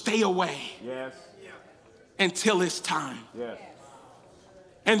people to stay away. Yes. Until it's time. Yes.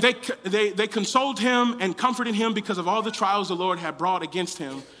 And they consoled him and comforted him because of all the trials the Lord had brought against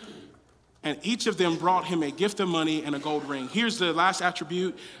him. And each of them brought him a gift of money and a gold ring. Here's the last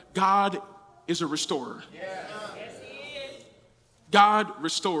attribute. God is a restorer. Yes. God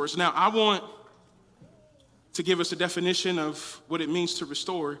restores. Now, I want to give us a definition of what it means to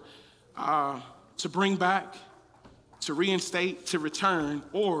restore, to bring back, to reinstate, to return,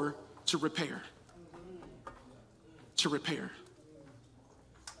 or to repair. To repair.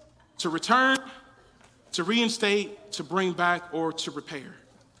 To return, to reinstate, to bring back, or to repair.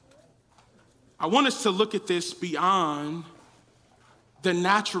 I want us to look at this beyond the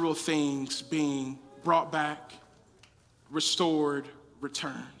natural things being brought back, restored,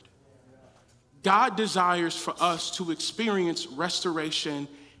 returned. God desires for us to experience restoration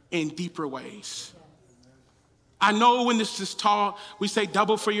in deeper ways. I know when this is taught, we say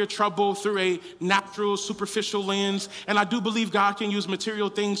double for your trouble through a natural, superficial lens. And I do believe God can use material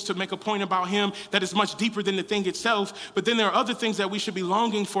things to make a point about him that is much deeper than the thing itself. But then there are other things that we should be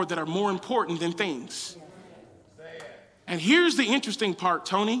longing for that are more important than things. And here's the interesting part,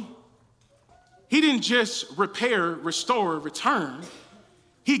 Tony. He didn't just repair, restore, return.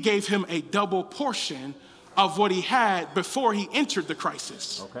 He gave him a double portion of what he had before he entered the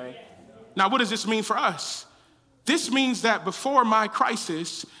crisis. Okay. Now, what does this mean for us? This means that before my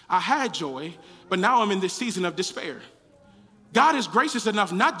crisis, I had joy, but now I'm in this season of despair. God is gracious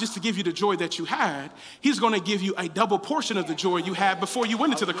enough not just to give you the joy that you had, he's going to give you a double portion of the joy you had before you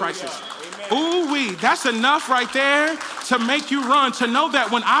went into the crisis. Ooh-wee, that's enough right there to make you run, to know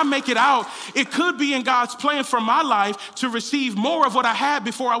that when I make it out, it could be in God's plan for my life to receive more of what I had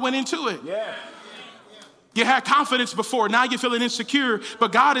before I went into it. Yeah. You had confidence before, now you're feeling insecure,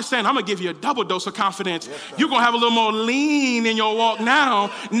 but God is saying, I'm gonna give you a double dose of confidence. Yes, you're gonna have a little more lean in your walk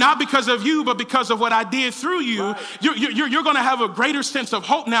now, not because of you, but because of what I did through you. Right. You're gonna have a greater sense of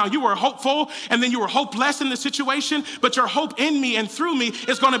hope now. You were hopeful, and then you were hopeless in the situation, but your hope in me and through me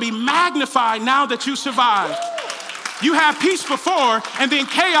is gonna be magnified now that you survived. You had peace before, and then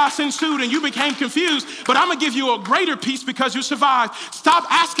chaos ensued, and you became confused, but I'm gonna give you a greater peace because you survived. Stop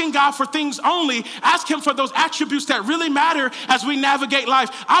asking God for things only. Ask him for those attributes that really matter as we navigate life.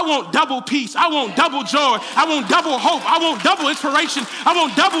 I want double peace. I want double joy. I want double hope. I want double inspiration. I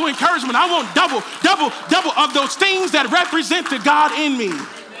want double encouragement. I want double of those things that represent the God in me.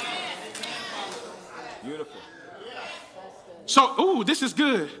 Beautiful. So, ooh, this is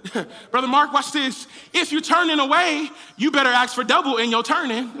good. Brother Mark, watch this. If you're turning away, you better ask for double in your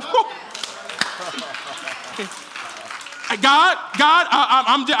turning. God,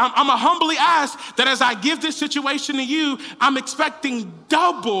 I'm a humbly ask that as I give this situation to you, I'm expecting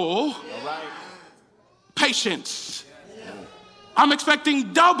double patience. I'm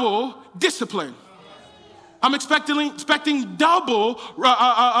expecting double discipline. I'm expecting double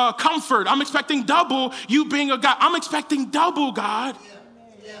comfort. I'm expecting double you being a God. I'm expecting double, God.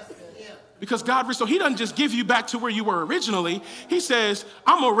 Because God restores. He doesn't just give you back to where you were originally. He says,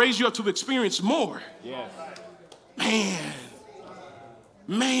 I'm going to raise you up to experience more. Yes.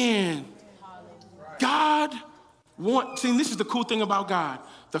 Man. God see, this is the cool thing about God.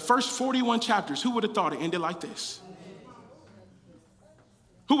 The first 41 chapters, who would have thought it ended like this?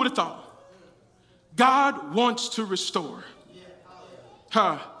 Who would have thought? God wants to restore.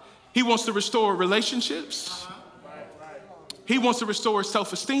 He wants to restore relationships. He wants to restore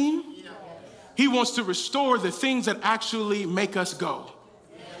self-esteem. He wants to restore the things that actually make us go.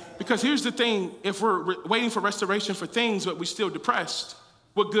 Because here's the thing, if we're waiting for restoration for things, but we're still depressed,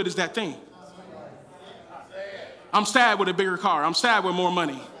 what good is that thing? I'm sad with a bigger car. I'm sad with more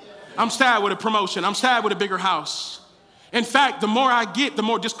money. I'm sad with a promotion. I'm sad with a bigger house. In fact, the more I get, the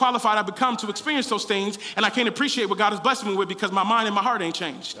more disqualified I become to experience those things, and I can't appreciate what God has blessed me with because my mind and my heart ain't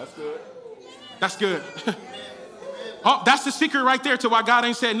changed. That's good. That's good. Oh, that's the secret right there to why God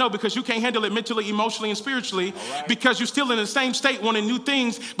ain't said no, because you can't handle it mentally, emotionally, and spiritually, because you're still in the same state wanting new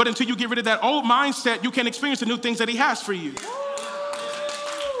things. But until you get rid of that old mindset, you can't experience the new things that he has for you.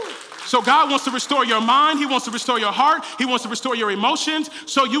 So God wants to restore your mind. He wants to restore your heart. He wants to restore your emotions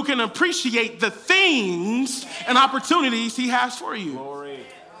so you can appreciate the things and opportunities he has for you. Glory.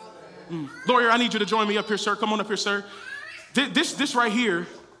 Lawyer, I need you to join me up here, sir. Come on up here, sir. This right here,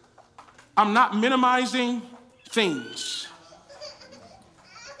 I'm not minimizing things.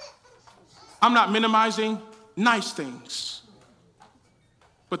 I'm not minimizing nice things.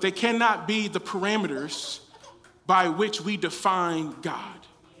 But they cannot be the parameters by which we define God.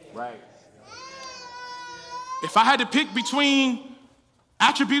 Right. If I had to pick between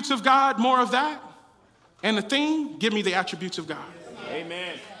attributes of God, more of that, and the thing, give me the attributes of God.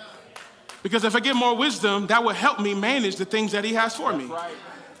 Amen. Because if I get more wisdom, that will help me manage the things that he has for me. Right.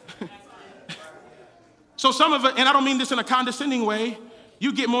 So some of it, and I don't mean this in a condescending way,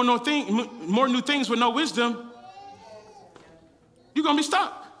 you get more new things with no wisdom, you're going to be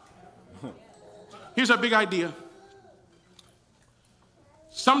stuck. Here's our big idea.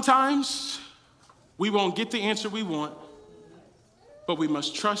 Sometimes we won't get the answer we want, but we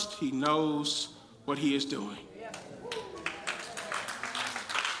must trust he knows what he is doing.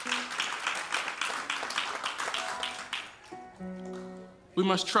 We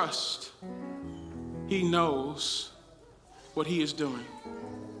must trust he knows what he is doing.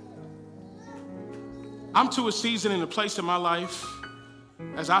 I'm to a season and a place in my life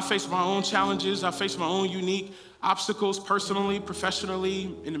as I face my own challenges, I face my own unique obstacles personally,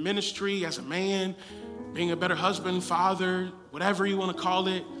 professionally, in the ministry, as a man, being a better husband, father, whatever you want to call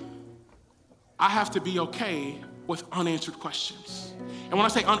it. I have to be okay with unanswered questions. And when I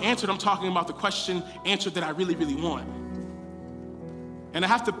say unanswered, I'm talking about the question answered that I really, really want. And I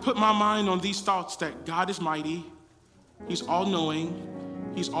have to put my mind on these thoughts that God is mighty, he's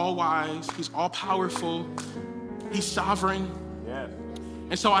all-knowing, he's all-wise, he's all-powerful, he's sovereign. Yes.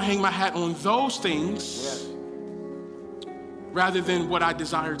 And so I hang my hat on those things. Yes. Rather than what I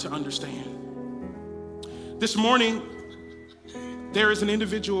desire to understand. This morning, there is an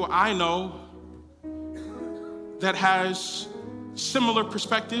individual I know that has similar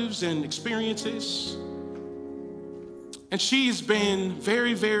perspectives and experiences. And she's been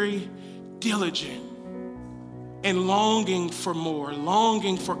very, very diligent and longing for more,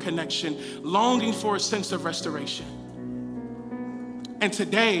 longing for connection, longing for a sense of restoration. And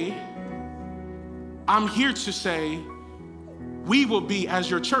today, I'm here to say, we will be, as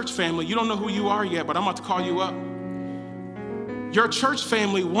your church family, you don't know who you are yet, but I'm about to call you up. Your church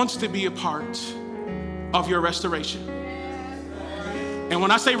family wants to be a part of your restoration. And when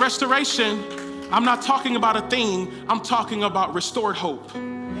I say restoration, I'm not talking about a thing, I'm talking about restored hope,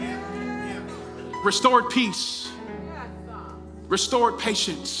 restored peace, restored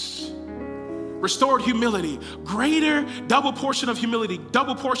patience, restored humility, greater double portion of humility,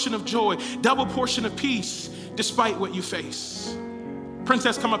 double portion of joy, double portion of peace, despite what you face.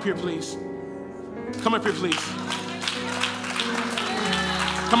 Princess, come up here, please. Come up here, please.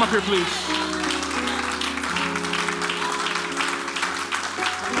 Come up here, please.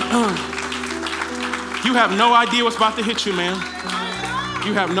 You have no idea what's about to hit you, man.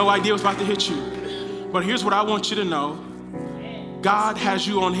 You have no idea what's about to hit you. But here's what I want you to know. God has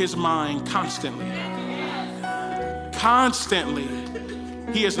you on his mind constantly. Constantly.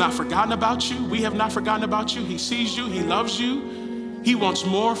 He has not forgotten about you. We have not forgotten about you. He sees you. He loves you. He wants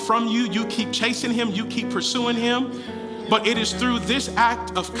more from you. You keep chasing him. You keep pursuing him. But it is through this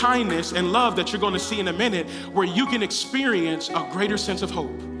act of kindness and love that you're going to see in a minute where you can experience a greater sense of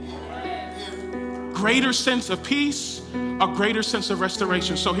hope, greater sense of peace, a greater sense of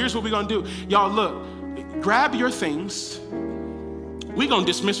restoration. So here's what we're going to do. Y'all, look, grab your things. We're going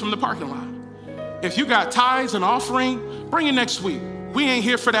to dismiss from the parking lot. If you got tithes and offering, bring it next week. We ain't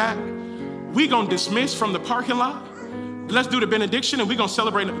here for that. We're going to dismiss from the parking lot. Let's do the benediction and we're going to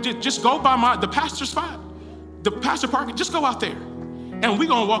celebrate. Just go by the pastor's spot, the pastor parking. Just go out there. And we're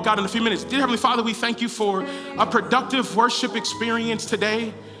going to walk out in a few minutes. Dear Heavenly Father, we thank you for a productive worship experience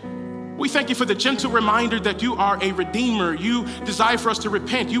today. We thank you for the gentle reminder that you are a redeemer. You desire for us to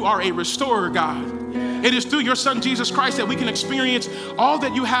repent. You are a restorer, God. It is through your son, Jesus Christ, that we can experience all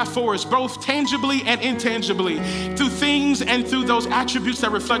that you have for us, both tangibly and intangibly, through things and through those attributes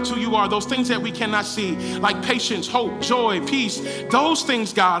that reflect who you are, those things that we cannot see, like patience, hope, joy, peace. Those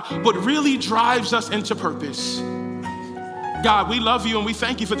things, God, what really drives us into purpose. God, we love you and we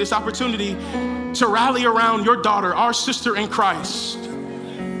thank you for this opportunity to rally around your daughter, our sister in Christ.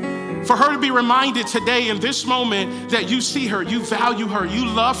 For her to be reminded today in this moment that you see her, you value her, you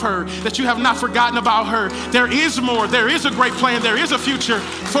love her, that you have not forgotten about her. There is more. There is a great plan. There is a future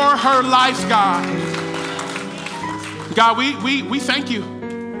for her life, God. God, we thank you.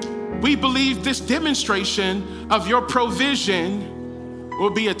 We believe this demonstration of your provision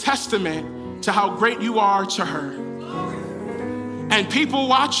will be a testament to how great you are to her. And people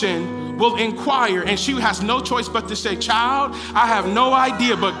watching will inquire, and she has no choice but to say, child, I have no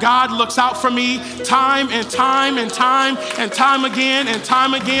idea, but God looks out for me time and time and time and time again and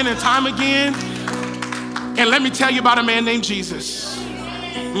time again and time again. And let me tell you about a man named Jesus.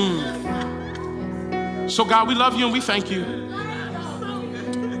 So God, we love you and we thank you.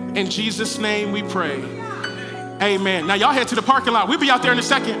 In Jesus' name we pray. Amen. Now y'all head to the parking lot. We'll be out there in a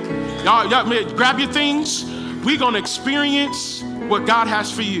second. Y'all grab your things. We're gonna experience what God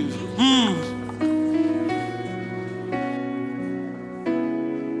has for you.